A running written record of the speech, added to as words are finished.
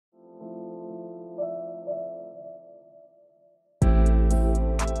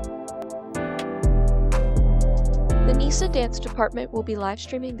NISA Dance Department will be live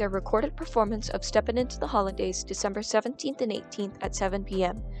streaming their recorded performance of Steppin' Into the Holidays December 17th and 18th at 7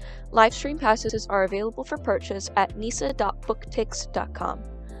 p.m. Livestream passes are available for purchase at nisa.booktix.com.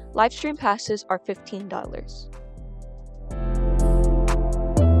 Livestream passes are $15.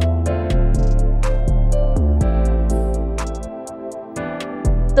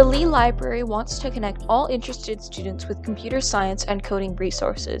 The Lee Library wants to connect all interested students with computer science and coding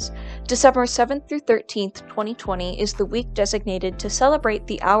resources. December 7th through 13th, 2020 is the week designated to celebrate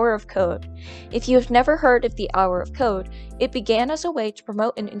the Hour of Code. If you have never heard of the Hour of Code, it began as a way to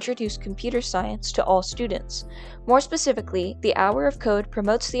promote and introduce computer science to all students. More specifically, the Hour of Code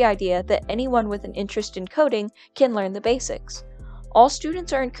promotes the idea that anyone with an interest in coding can learn the basics. All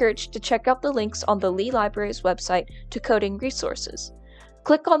students are encouraged to check out the links on the Lee Library's website to coding resources.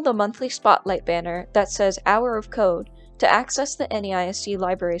 Click on the monthly spotlight banner that says Hour of Code to access the NEISD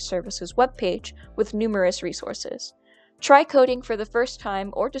Library Services webpage with numerous resources. Try coding for the first time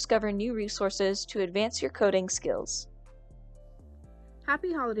or discover new resources to advance your coding skills.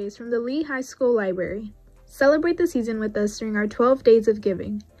 Happy holidays from the Lee High School Library. Celebrate the season with us during our 12 Days of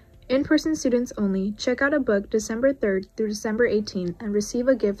Giving. In-person students only, check out a book December 3rd through December 18th and receive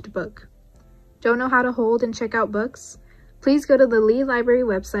a gift book. Don't know how to hold and check out books? Please go to the Lee Library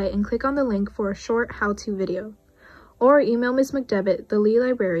website and click on the link for a short how-to video. Or email Ms. McDevitt, the Lee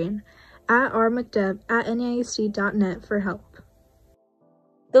Librarian, at rmcdev@neisd.net for help.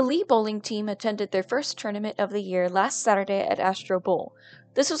 The Lee bowling team attended their first tournament of the year last Saturday at Astro Bowl.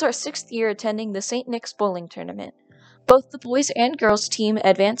 This was our 6th year attending the St. Nick's bowling tournament. Both the boys and girls team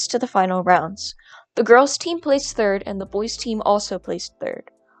advanced to the final rounds. The girls team placed 3rd and the boys team also placed 3rd.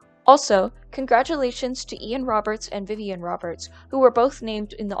 Also, congratulations to Ian Roberts and Vivian Roberts, who were both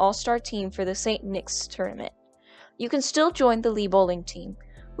named in the All-Star team for the St. Nick's tournament. You can still join the Lee bowling team.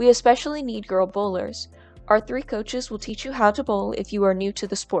 We especially need girl bowlers. Our 3 coaches will teach you how to bowl if you are new to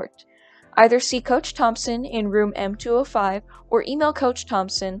the sport. Either see Coach Thompson in room M205 or email Coach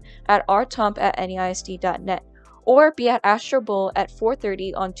Thompson at rtomp@neisd.net or be at Astro Bowl at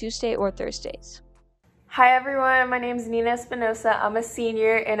 4:30 on Tuesday or Thursdays. Hi everyone, my name is Nina Espinosa. I'm a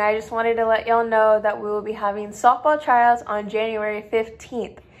senior and I just wanted to let y'all know that we will be having softball tryouts on January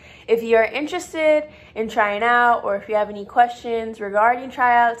 15th. If you are interested in trying out or if you have any questions regarding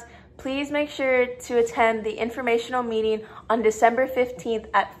tryouts, please make sure to attend the informational meeting on December 15th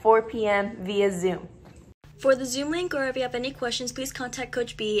at 4 p.m. via Zoom. For the Zoom link or if you have any questions, please contact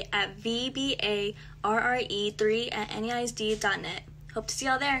Coach B at vbarre3@neisd.net. Hope to see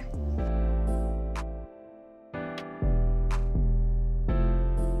y'all there.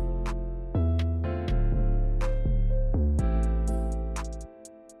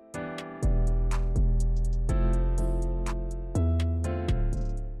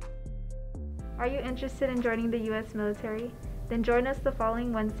 Are you interested in joining the U.S. military? Then join us the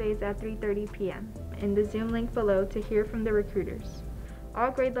following Wednesdays at 3:30 p.m. in the Zoom link below to hear from the recruiters. All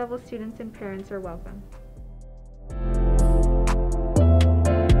grade level students and parents are welcome.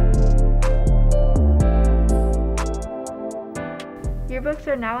 Yearbooks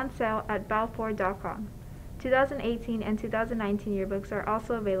are now on sale at balfour.com. 2018 and 2019 yearbooks are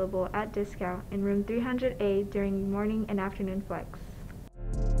also available at discount in room 300A during morning and afternoon flex.